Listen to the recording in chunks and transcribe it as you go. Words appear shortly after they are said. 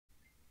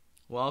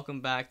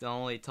Welcome back to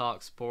Only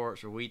Talk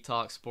Sports, where we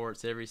talk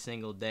sports every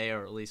single day,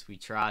 or at least we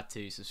try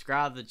to.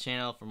 Subscribe to the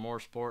channel for more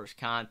sports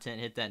content.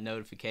 Hit that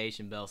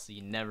notification bell so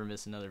you never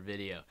miss another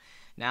video.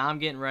 Now I'm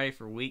getting ready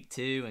for week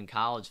 2 in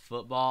college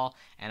football,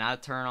 and I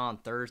turn on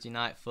Thursday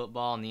night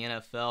football in the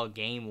NFL,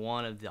 game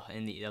 1 of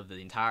the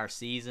entire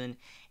season,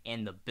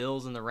 and the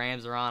Bills and the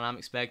Rams are on. I'm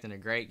expecting a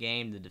great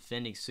game. The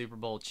defending Super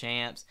Bowl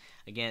champs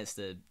against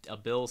a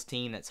Bills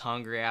team that's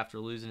hungry after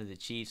losing to the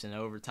Chiefs in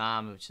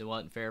overtime, which it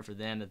wasn't fair for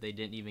them that they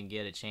didn't even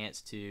get a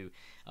chance to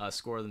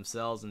score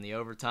themselves in the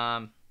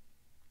overtime.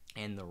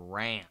 And the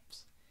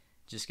Rams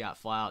just got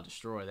flat out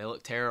destroyed. They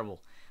look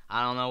terrible.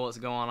 I don't know what's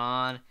going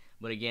on,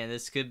 but again,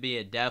 this could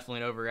be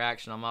definitely an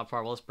overreaction on my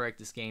part. Let's break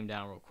this game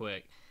down real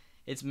quick.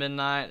 It's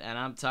midnight, and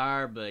I'm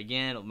tired, but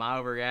again, my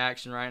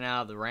overreaction right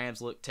now, the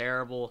Rams look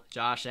terrible.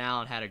 Josh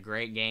Allen had a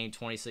great game,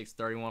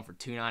 26-31 for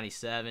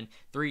 297,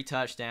 3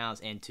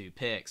 touchdowns, and 2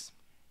 picks.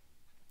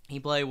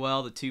 He played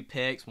well. The 2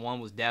 picks, one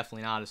was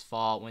definitely not his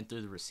fault, went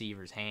through the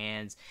receiver's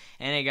hands,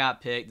 and it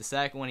got picked. The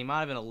second one, he might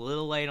have been a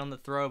little late on the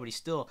throw, but he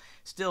still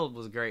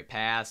was a great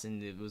pass,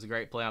 and it was a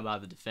great play by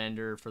the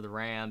defender for the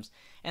Rams.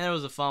 And there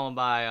was a fumble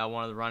by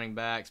one of the running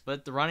backs,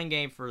 but the running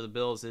game for the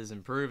Bills is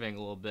improving a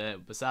little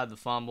bit. Besides the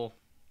fumble,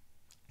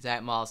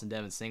 Zach Moss and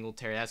Devin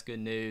Singletary, that's good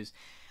news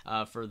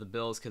for the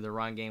Bills because the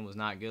run game was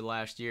not good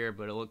last year,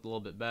 but it looked a little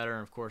bit better.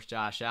 And, of course,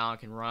 Josh Allen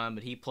can run,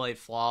 but he played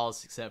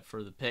flawless except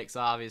for the picks,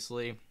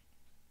 obviously.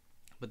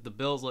 But the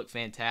Bills look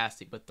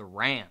fantastic. But the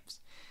Rams,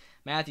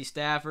 Matthew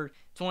Stafford,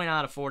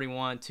 29 of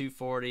 41,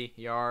 240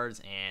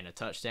 yards, and a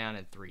touchdown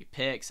and 3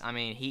 picks. I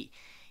mean,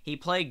 he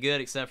played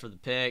good except for the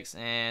picks,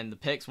 and the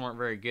picks weren't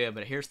very good.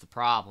 But here's the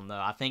problem, though.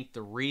 I think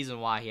the reason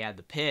why he had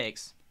the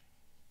picks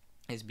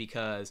is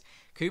because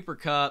Cooper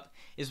Kupp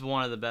is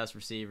one of the best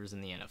receivers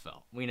in the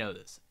NFL. We know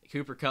this.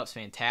 Cooper Kupp's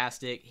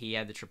fantastic. He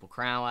had the Triple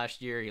Crown last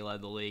year. He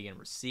led the league in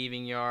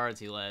receiving yards.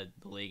 He led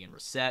the league in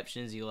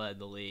receptions. He led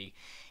the league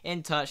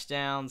in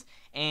touchdowns,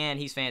 and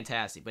he's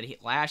fantastic. But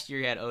last year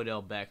he had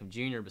Odell Beckham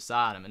Jr.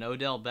 beside him, and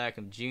Odell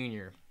Beckham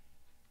Jr.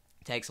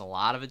 takes a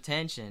lot of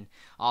attention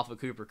off of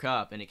Cooper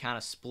Kupp, and it kind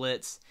of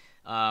splits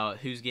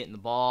who's getting the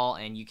ball,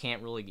 and you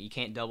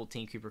can't double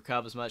team Cooper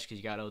Kupp as much because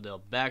you got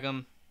Odell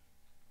Beckham.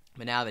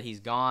 But now that he's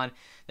gone,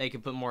 they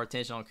can put more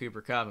attention on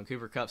Cooper Kupp, and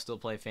Cooper Kupp still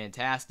played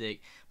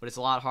fantastic, but it's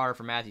a lot harder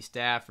for Matthew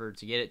Stafford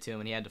to get it to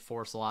him, and he had to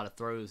force a lot of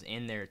throws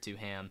in there to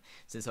him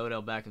since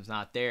Odell Beckham's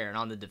not there. And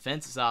on the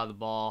defensive side of the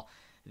ball,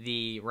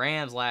 the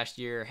Rams last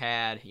year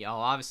had,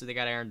 obviously they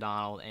got Aaron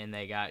Donald and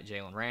they got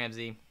Jalen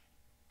Ramsey,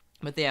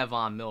 but they have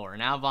Von Miller. And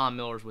now Von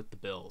Miller's with the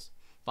Bills.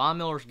 Von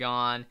Miller's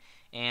gone,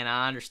 and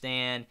I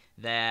understand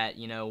that,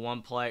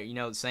 one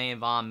player, saying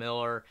Von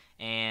Miller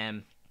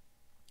and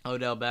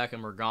Odell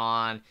Beckham are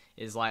gone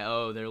is like,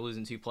 oh, they're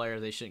losing 2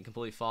 players. They shouldn't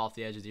completely fall off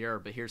the edge of the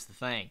earth. But here's the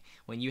thing.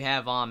 When you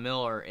have Von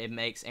Miller, it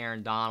makes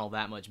Aaron Donald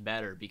that much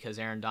better because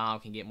Aaron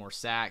Donald can get more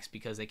sacks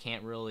because they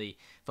can't really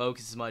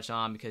focus as much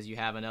on because you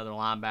have another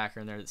linebacker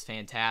in there that's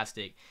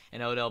fantastic.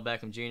 And Odell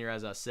Beckham Jr.,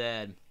 as I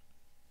said,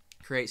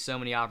 creates so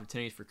many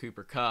opportunities for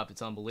Cooper Kupp.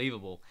 It's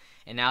unbelievable.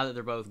 And now that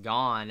they're both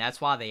gone,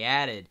 that's why they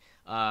added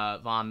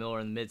Von Miller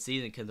in the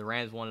midseason, because the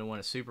Rams wanted to win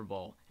a Super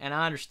Bowl. And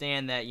I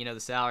understand that, the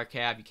salary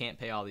cap, you can't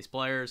pay all these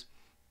players.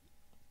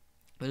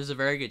 But there's a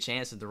very good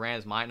chance that the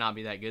Rams might not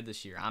be that good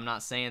this year. I'm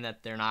not saying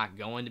that they're not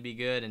going to be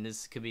good, and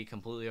this could be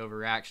completely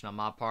overreaction on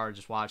my part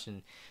just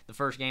watching the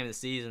first game of the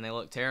season. They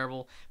look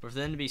terrible. But for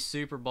them to be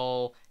Super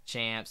Bowl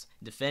champs,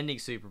 defending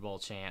Super Bowl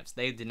champs,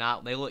 they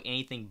look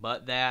anything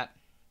but that.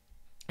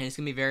 And it's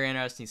going to be very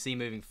interesting to see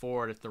moving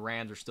forward if the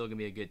Rams are still going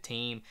to be a good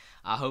team.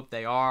 I hope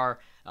they are.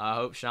 I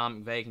hope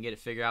Sean McVay can get it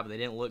figured out, but they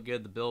didn't look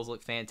good. The Bills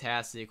look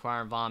fantastic.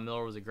 Acquiring Von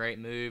Miller was a great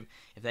move.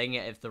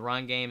 If the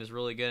run game is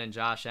really good and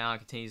Josh Allen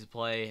continues to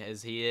play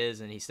as he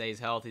is and he stays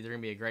healthy, they're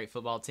going to be a great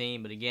football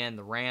team. But again,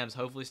 the Rams,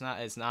 hopefully it's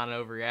not an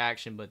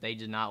overreaction, but they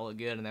did not look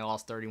good, and they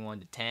lost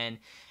 31-10, and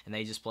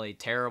they just played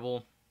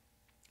terrible.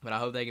 But I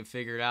hope they can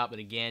figure it out. But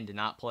again, did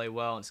not play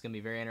well. And it's going to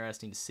be very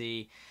interesting to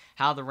see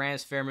how the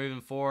Rams fare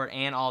moving forward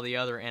and all the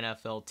other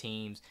NFL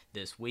teams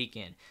this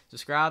weekend.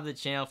 Subscribe to the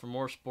channel for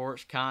more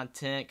sports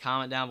content.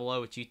 Comment down below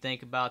what you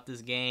think about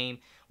this game,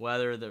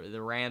 whether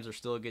the Rams are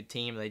still a good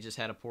team, or they just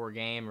had a poor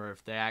game, or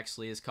if there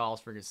actually is cause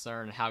for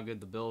concern and how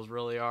good the Bills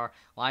really are.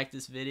 Like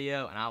this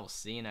video, and I will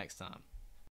see you next time.